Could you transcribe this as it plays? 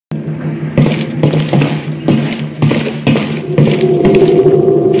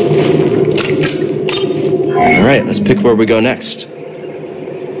let's pick where we go next.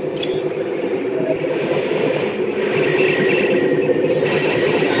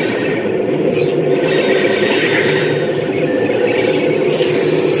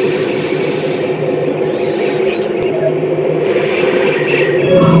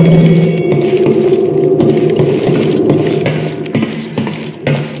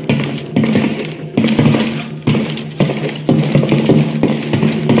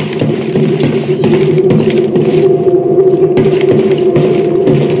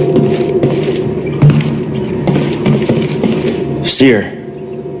 Seer,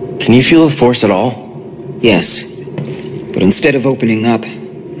 can you feel the Force at all? Yes, but instead of opening up,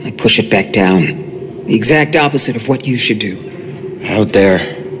 I push it back down. The exact opposite of what you should do. Out there,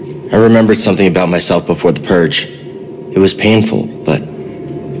 I remembered something about myself before the Purge. It was painful, but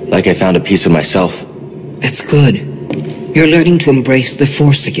like I found a piece of myself. That's good. You're learning to embrace the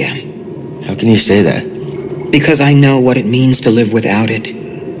Force again. How can you say that? Because I know what it means to live without it.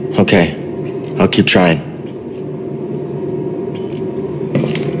 Okay, I'll keep trying.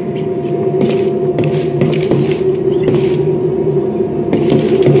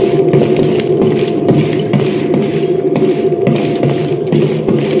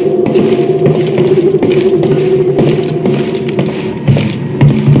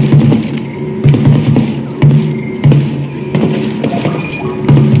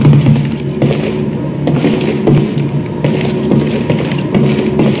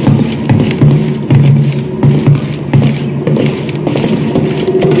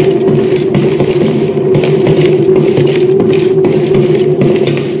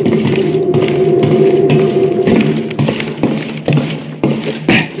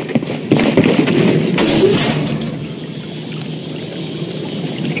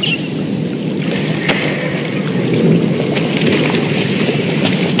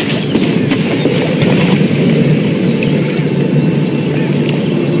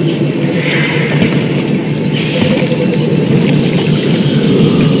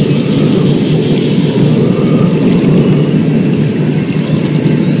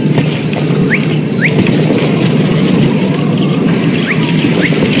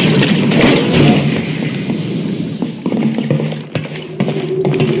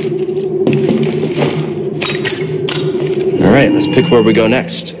 Alright, let's pick where we go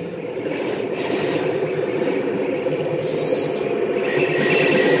next.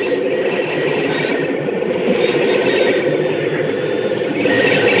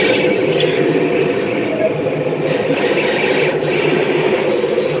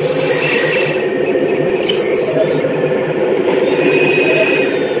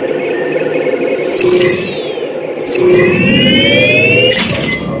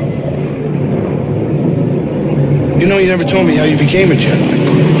 You know, you never told me how you became a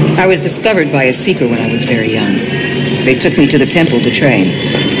Jedi. I was discovered by a Seeker when I was very young. They took me to the temple to train.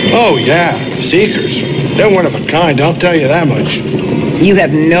 Oh, yeah. Seekers. They're one of a kind, I'll tell you that much. You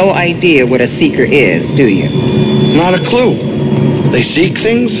have no idea what a Seeker is, do you? Not a clue. They seek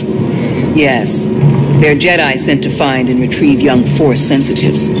things? Yes. They're Jedi sent to find and retrieve young Force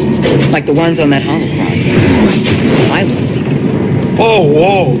sensitives. Like the ones on that holocron. I was a Seeker. Whoa,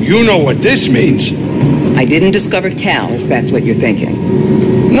 whoa. You know what this means. I didn't discover Cal, if that's what you're thinking.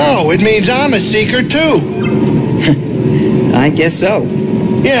 No, it means I'm a Seeker, too. I guess so.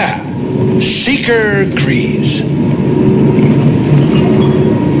 Yeah. Seeker Grease.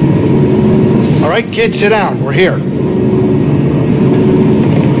 All right, kids, sit down. We're here.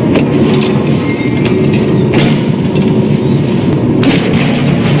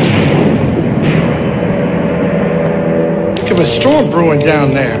 Think of a storm brewing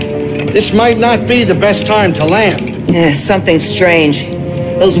down there. This might not be the best time to land. Something strange.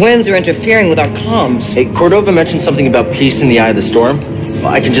 Those winds are interfering with our comms. Hey, Cordova mentioned something about peace in the eye of the storm. Well,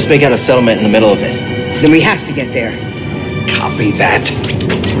 I can just make out a settlement in the middle of it. Then we have to get there. Copy that.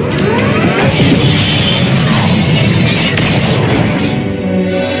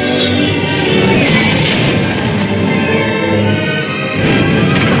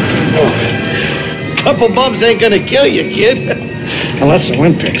 Couple bumps ain't gonna kill you, kid. Unless the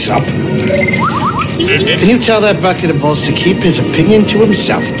wind picks up. Can you tell that bucket of balls to keep his opinion to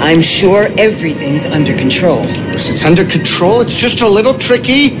himself? I'm sure everything's under control. Yes, it's under control. It's just a little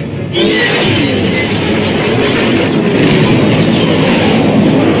tricky.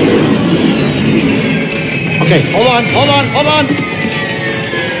 Okay, hold on.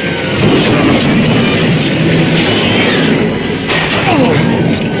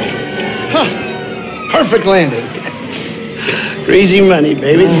 Huh. Perfect landing. Crazy money,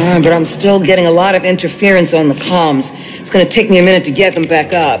 baby. But I'm still getting a lot of interference on the comms. It's gonna take me a minute to get them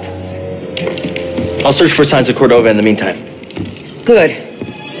back up. I'll search for signs of Cordova in the meantime. Good.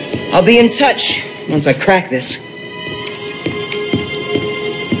 I'll be in touch once I crack this.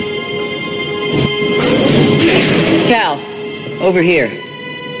 Cal, over here.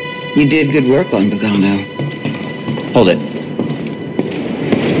 You did good work on Bogano. Hold it.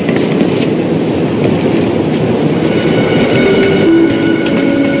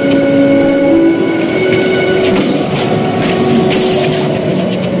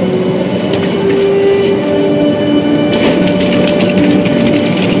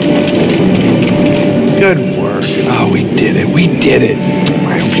 Good work. Oh, we did it. We did it.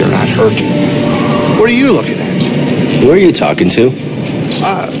 I hope you're not hurt. What are you looking at? Who are you talking to?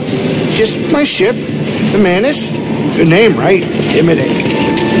 Just my ship, the Manus. Good name, right? Imitate.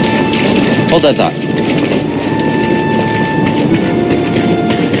 Hold that thought.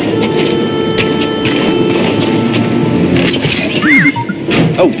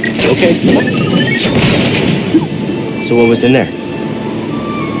 Oh, okay. So what was in there?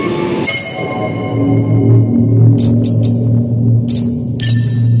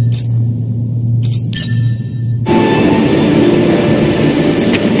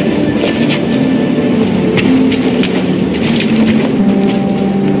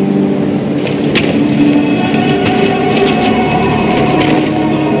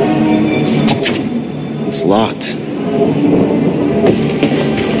 It's locked.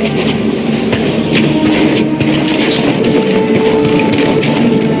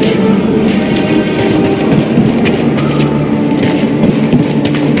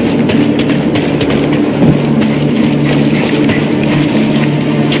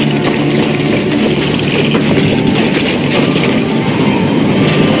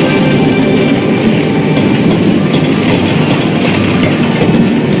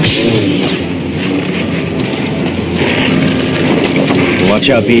 Watch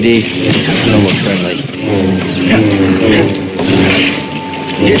out, BD. Don't look friendly.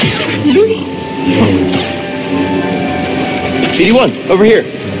 BD1, over here.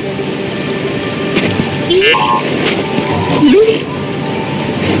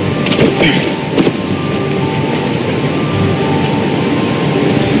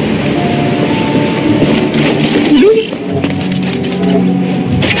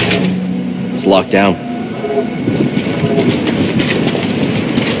 It's locked down.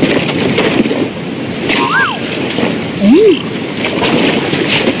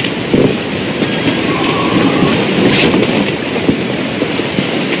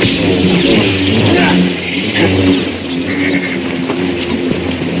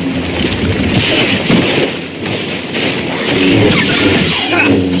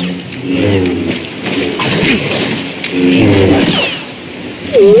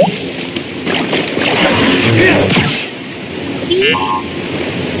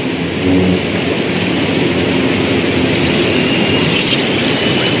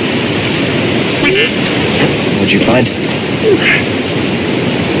 What'd you find?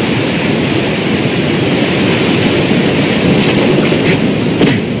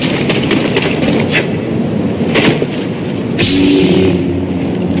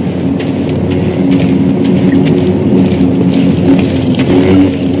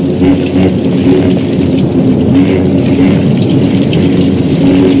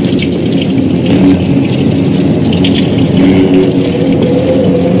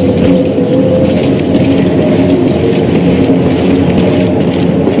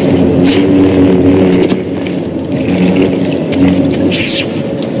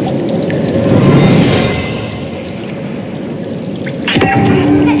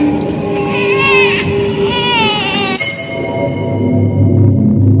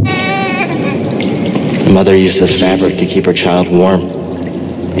 Mother used this fabric to keep her child warm.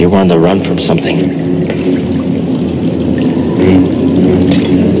 You were on the run from something.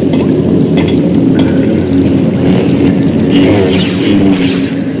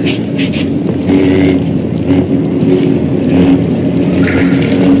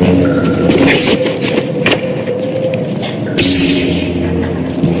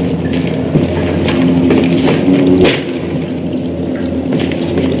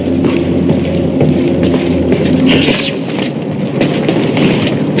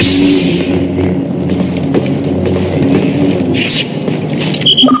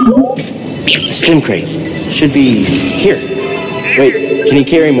 Stim crate. Should be here. Wait, can you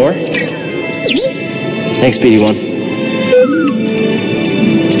carry more? Thanks, BD1.